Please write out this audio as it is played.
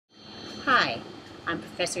Hi, I'm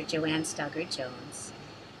Professor Joanne Staugaard-Jones.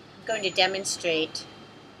 I'm going to demonstrate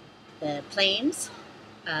the planes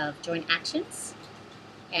of joint actions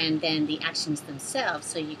and then the actions themselves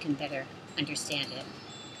so you can better understand it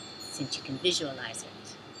since you can visualize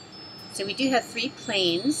it. So we do have three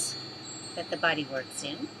planes that the body works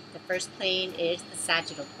in. The first plane is the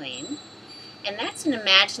sagittal plane, and that's an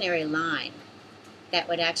imaginary line that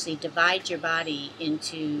would actually divide your body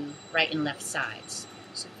into right and left sides.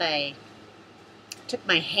 So if I took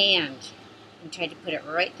my hand and tried to put it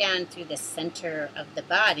right down through the center of the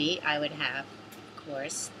body, I would have, of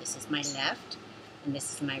course, this is my left and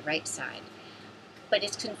this is my right side. But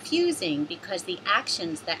it's confusing because the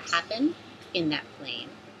actions that happen in that plane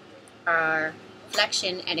are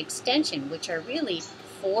flexion and extension, which are really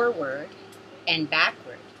forward and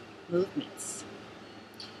backward movements.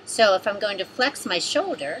 So if I'm going to flex my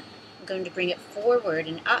shoulder, I'm going to bring it forward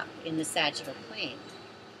and up in the sagittal plane.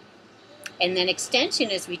 And then extension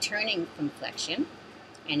is returning from flexion,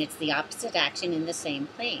 and it's the opposite action in the same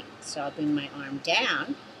plane. So I'll bring my arm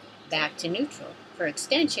down, back to neutral for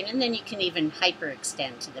extension, and then you can even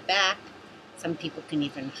hyperextend to the back. Some people can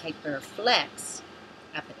even hyperflex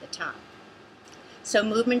up at the top. So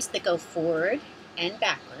movements that go forward and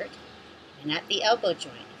backward, and at the elbow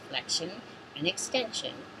joint, flexion and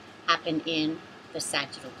extension, happen in the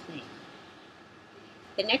sagittal plane.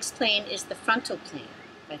 The next plane is the frontal plane.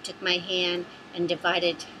 I took my hand and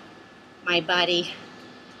divided my body,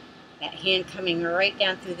 that hand coming right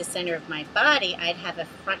down through the center of my body, I'd have a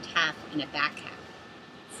front half and a back half.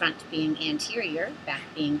 Front being anterior, back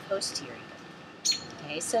being posterior.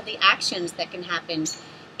 Okay, so the actions that can happen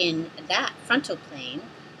in that frontal plane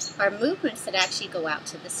are movements that actually go out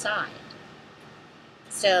to the side.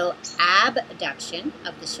 So abduction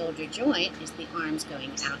of the shoulder joint is the arms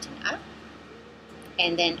going out and up.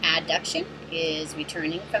 And then adduction is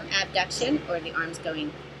returning from abduction, or the arms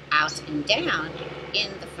going out and down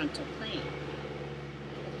in the frontal plane.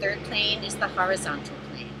 The third plane is the horizontal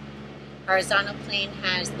plane. Horizontal plane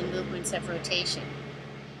has the movements of rotation.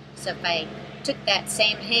 So if I took that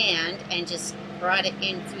same hand and just brought it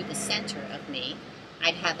in through the center of me,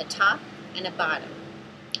 I'd have a top and a bottom,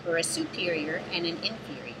 or a superior and an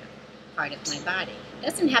inferior part of my body. It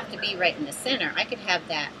doesn't have to be right in the center. I could have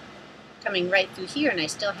that coming right through here, and I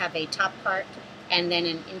still have a top part and then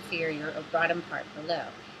an inferior or bottom part below.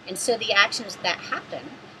 And so the actions that happen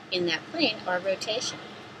in that plane are rotation.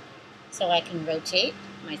 So I can rotate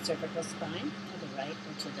my cervical spine to the right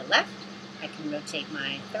or to the left. I can rotate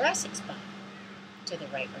my thoracic spine to the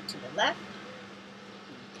right or to the left.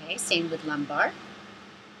 Okay, same with lumbar.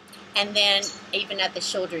 And then even at the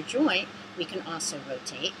shoulder joint, we can also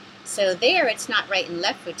rotate. So there it's not right and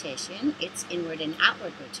left rotation, it's inward and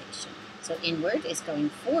outward rotation. So inward is going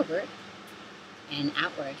forward, and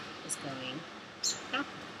outward is going backward.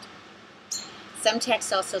 Some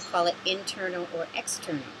texts also call it internal or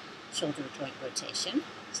external shoulder joint rotation.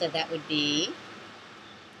 So that would be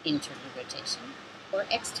internal rotation or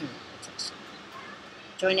external rotation.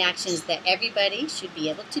 Joint actions that everybody should be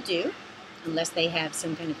able to do unless they have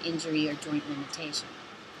some kind of injury or joint limitation.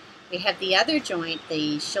 We have the other joint,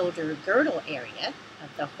 the shoulder girdle area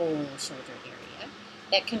of the whole shoulder area,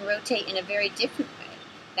 that can rotate in a very different way.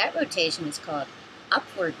 That rotation is called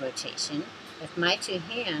upward rotation. If my two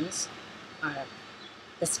hands are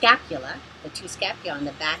the scapula, the two scapula on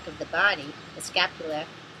the back of the body, the scapula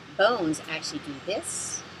bones actually do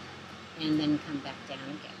this and then come back down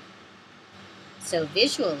again. So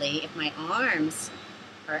visually, if my arms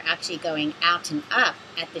are actually going out and up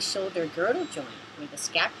at the shoulder girdle joint where the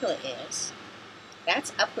scapula is,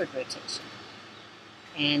 that's upward rotation.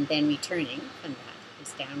 And then returning from that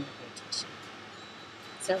is downward rotation.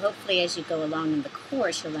 So hopefully as you go along in the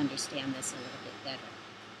course, you'll understand this a little bit better.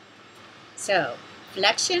 So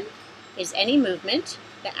flexion is any movement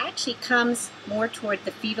that actually comes more toward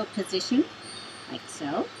the fetal position, like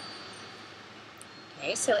so.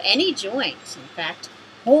 Okay, so any joint, in fact,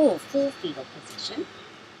 full fetal position,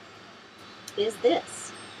 is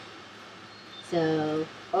this. So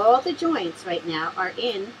all the joints right now are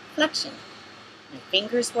in flexion. My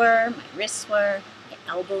fingers were, my wrists were, my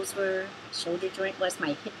elbows were, my shoulder joint was,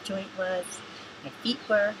 my hip joint was, my feet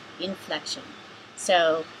were in flexion.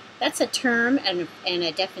 So that's a term and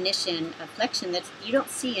a definition of flexion that you don't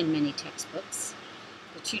see in many textbooks.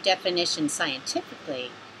 The true definition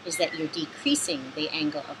scientifically is that you're decreasing the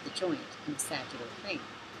angle of the joint in the sagittal plane,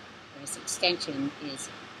 whereas extension is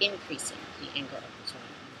increasing the angle of the joint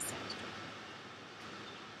in the sagittal plane.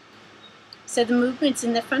 So the movements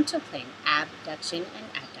in the frontal plane, abduction and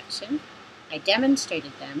adduction, I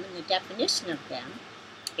demonstrated them, and the definition of them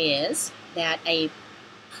is that a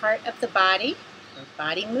part of the body or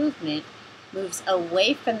body movement moves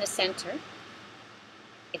away from the center,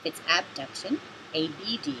 if it's abduction,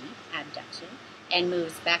 ABD, abduction, and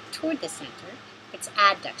moves back toward the center, it's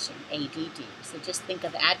adduction, ADD. So just think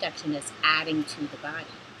of adduction as adding to the body.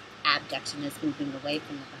 Abduction is moving away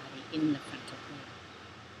from the body in the frontal plane.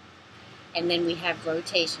 And then we have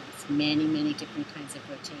rotations, many, many different kinds of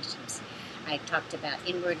rotations. I talked about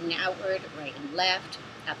inward and outward, right and left,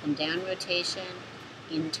 up and down rotation,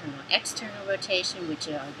 internal, external rotation, which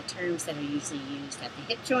are the terms that are usually used at the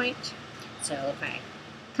hip joint. So if I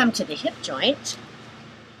come to the hip joint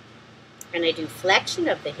and I do flexion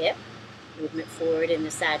of the hip, movement forward in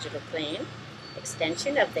the sagittal plane,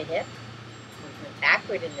 extension of the hip, movement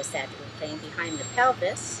backward in the sagittal plane behind the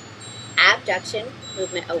pelvis, abduction,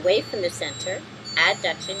 movement away from the center,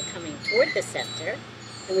 adduction coming toward the center,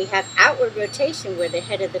 and we have outward rotation where the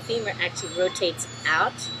head of the femur actually rotates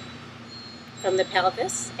out from the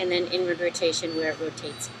pelvis, and then inward rotation where it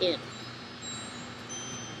rotates in.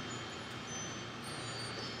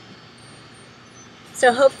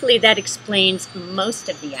 So hopefully that explains most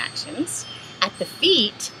of the actions. At the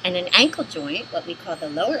feet and an ankle joint, what we call the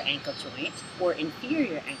lower ankle joint or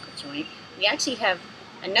inferior ankle joint, we actually have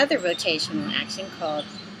another rotational action called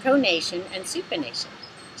pronation and supination.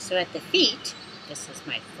 So at the feet, this is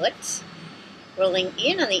my foot, rolling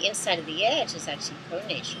in on the inside of the edge is actually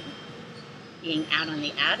pronation. Being out on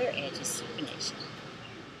the outer edge is supination.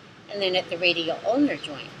 And then at the radial ulnar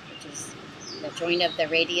joint, which is the joint of the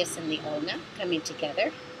radius and the ulna coming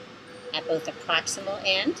together at both a proximal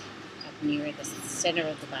end, up near the center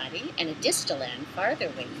of the body, and a distal end, farther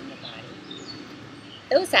away from the body.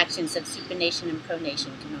 Those actions of supination and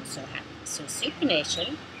pronation can also happen. So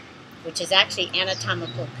supination, which is actually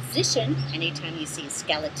anatomical position, anytime you see a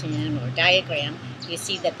skeleton or diagram, you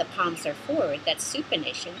see that the palms are forward, that's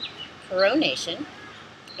supination. Pronation,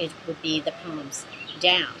 it would be the palms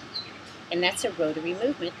down. And that's a rotary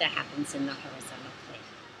movement that happens in the horizontal plane.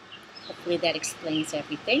 Hopefully that explains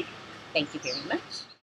everything. Thank you very much.